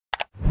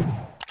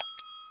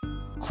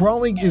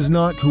Crawling is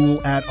not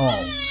cool at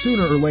all.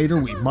 Sooner or later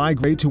we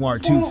migrate to our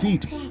 2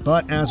 feet,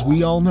 but as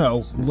we all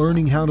know,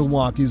 learning how to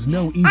walk is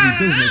no easy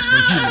business for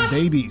human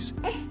babies.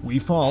 We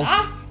fall,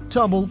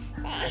 tumble,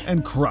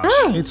 and crush.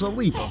 It's a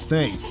leap of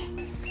faith.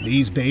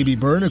 These baby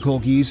barnacle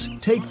geese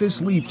take this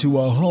leap to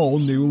a whole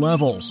new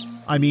level.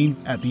 I mean,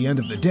 at the end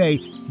of the day,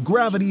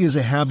 gravity is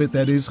a habit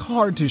that is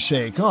hard to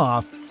shake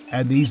off,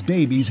 and these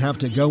babies have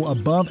to go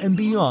above and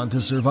beyond to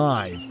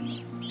survive.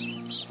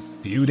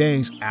 Few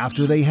days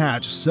after they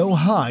hatch so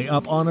high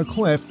up on a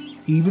cliff,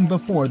 even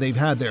before they've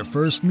had their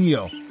first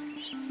meal.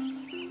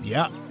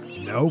 Yeah,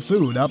 no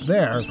food up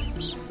there.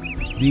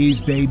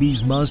 These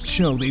babies must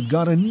show they've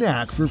got a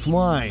knack for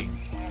flying.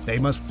 They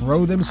must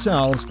throw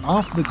themselves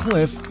off the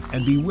cliff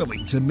and be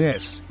willing to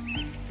miss.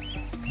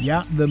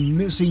 Yeah, the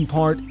missing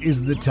part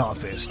is the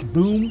toughest.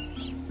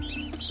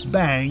 Boom,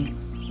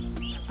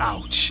 bang,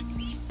 ouch.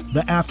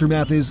 The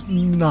aftermath is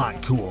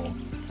not cool.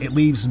 It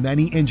leaves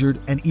many injured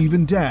and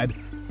even dead,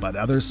 but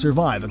others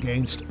survive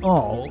against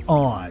all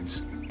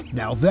odds.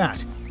 Now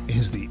that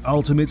is the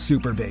ultimate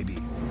super baby.